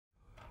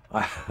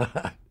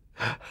I,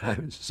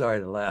 I'm sorry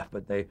to laugh,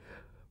 but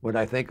when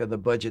I think of the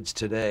budgets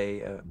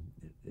today,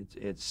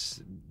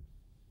 it's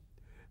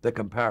the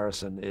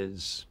comparison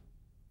is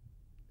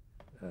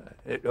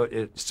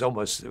it's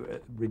almost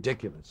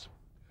ridiculous.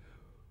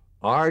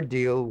 Our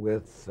deal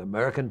with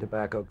American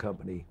Tobacco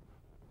Company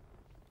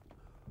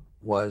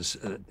was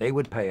they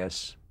would pay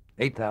us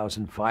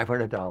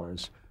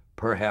 $8,500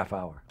 per half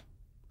hour.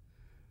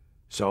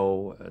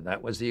 So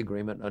that was the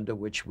agreement under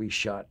which we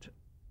shot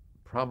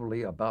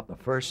probably about the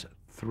first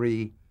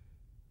 3,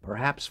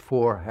 perhaps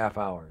 4 half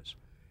hours.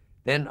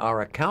 Then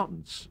our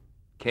accountants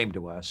came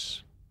to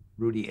us,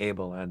 Rudy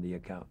Abel and the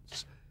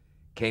accountants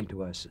came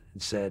to us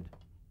and said,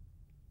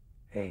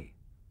 hey,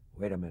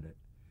 wait a minute.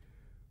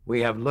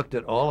 We have looked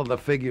at all of the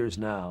figures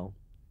now.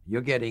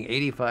 You're getting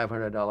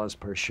 $8,500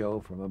 per show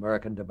from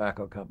American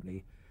Tobacco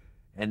Company,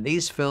 and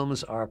these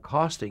films are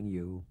costing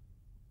you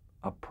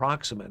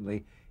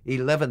approximately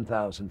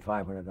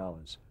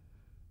 $11,500.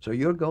 So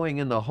you're going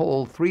in the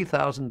hole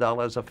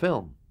 $3,000 a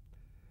film.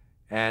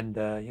 And,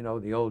 you know,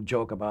 the old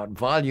joke about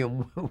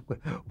volume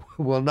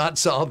will not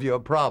solve your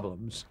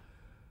problems.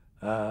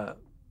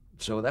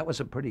 So that was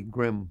a pretty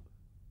grim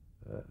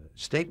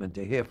statement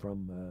to hear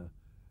from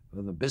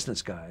the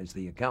business guys,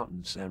 the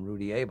accountants, and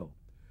Rudy Abel.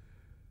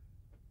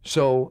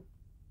 So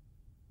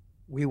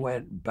we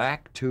went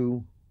back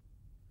to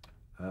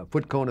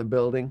Foot Cone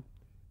Building,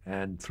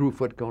 and through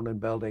Foot Cone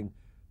Building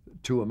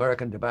to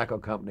American Tobacco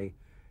Company,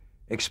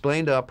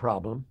 explained our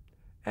problem,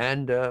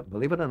 and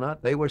believe it or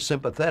not, they were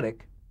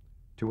sympathetic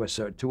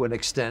to an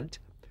extent,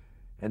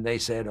 and they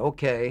said,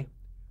 okay,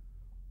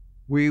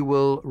 we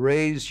will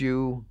raise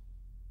you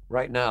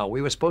right now.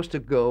 We were supposed to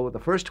go, the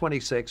first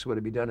 26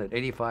 would be done at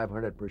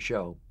 $8,500 per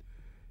show.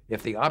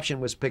 If the option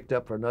was picked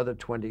up for another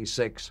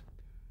 26,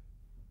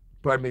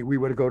 pardon me, we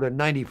would go to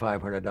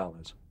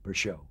 $9,500 per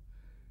show.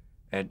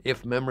 And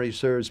if memory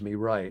serves me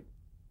right,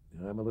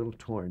 and I'm a little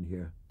torn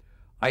here,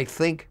 I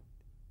think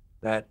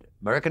that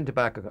American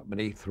Tobacco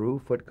Company, through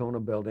Foot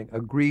Cone Building,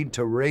 agreed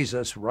to raise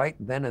us right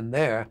then and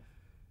there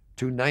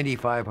to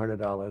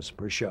 $9,500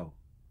 per show,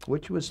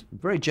 which was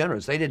very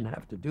generous. They didn't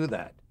have to do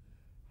that.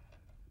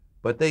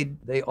 But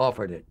they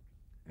offered it,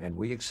 and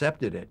we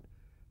accepted it.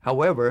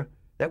 However,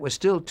 that was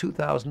still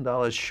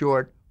 $2,000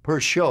 short per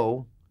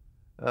show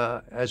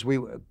as we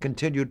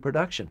continued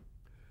production.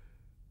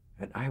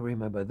 And I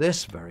remember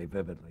this very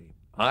vividly.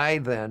 I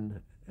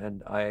then,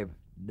 and I've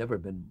never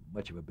been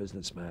much of a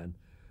businessman,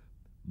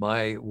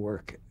 my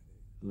work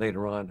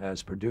later on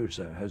as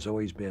producer has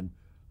always been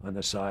on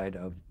the side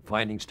of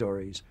finding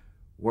stories,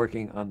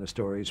 working on the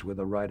stories with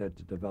a writer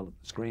to develop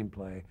the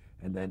screenplay,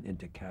 and then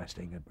into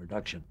casting and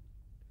production.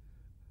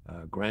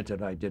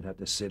 Granted, I did have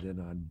to sit in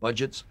on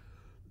budgets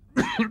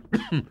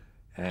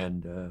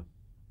and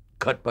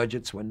cut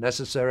budgets when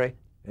necessary,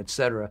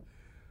 etc.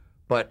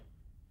 But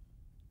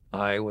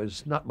I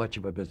was not much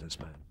of a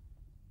businessman.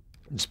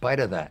 In spite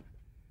of that,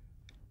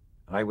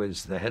 I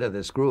was the head of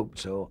this group,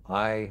 so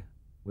I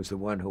was the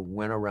one who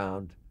went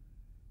around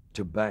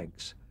to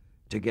banks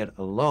to get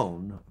a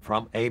loan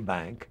from a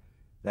bank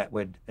that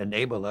would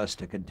enable us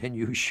to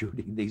continue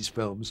shooting these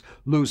films,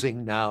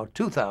 losing now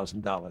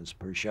 $2,000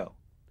 per show.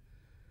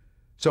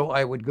 So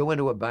I would go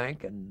into a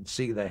bank and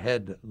see the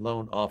head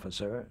loan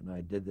officer, and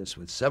I did this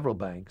with several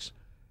banks,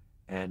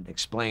 and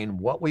explain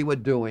what we were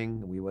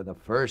doing. We were the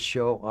first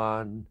show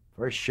on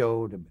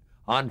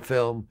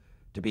film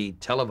to be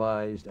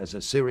televised as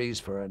a series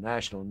for a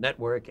national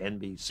network,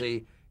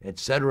 NBC,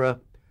 etc.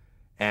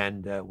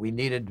 And we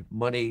needed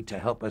money to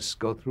help us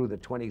go through the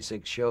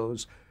 26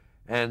 shows.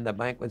 And the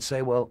bank would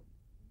say, well,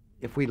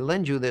 if we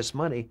lend you this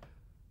money,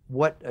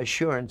 what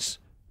assurance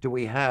do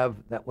we have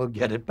that we'll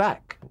get it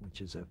back? Which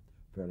is a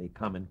fairly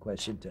common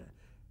question to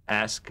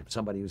ask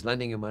somebody who's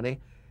lending you money.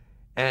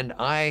 And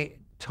I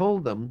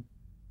told them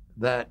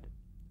that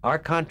our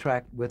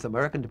contract with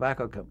American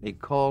Tobacco Company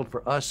called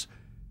for us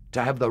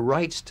to have the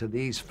rights to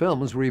these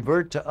films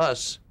revert to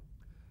us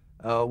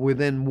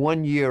within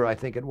 1 year, I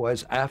think it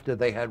was, after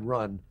they had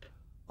run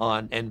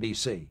on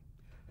NBC.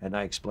 And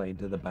I explained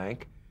to the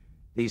bank,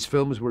 these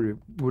films would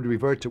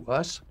revert to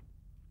us,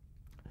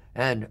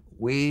 and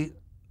we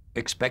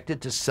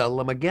expected to sell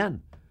them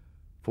again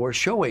for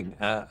showing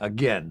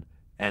again.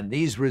 And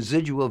these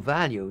residual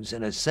values,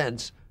 in a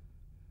sense,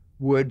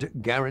 would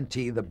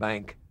guarantee the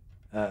bank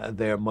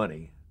their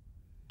money.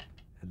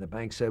 And the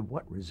bank said,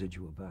 what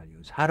residual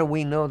values? How do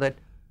we know that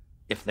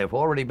if they've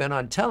already been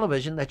on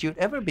television that you'd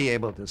ever be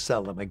able to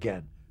sell them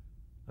again?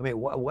 I mean,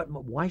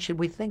 why should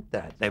we think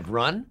that? They've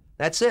run,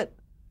 that's it.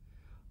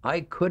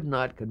 I could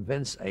not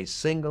convince a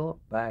single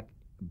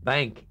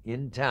bank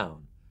in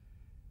town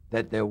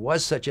that there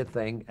was such a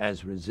thing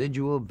as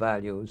residual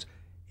values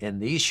in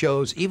these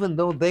shows, even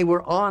though they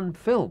were on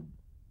film.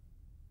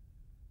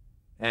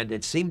 And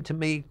it seemed to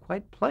me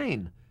quite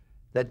plain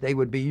that they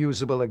would be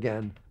usable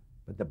again,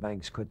 but the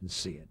banks couldn't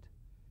see it.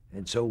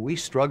 And so we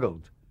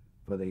struggled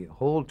for the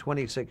whole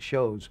 26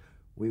 shows.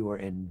 We were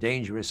in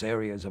dangerous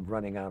areas of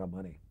running out of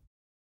money.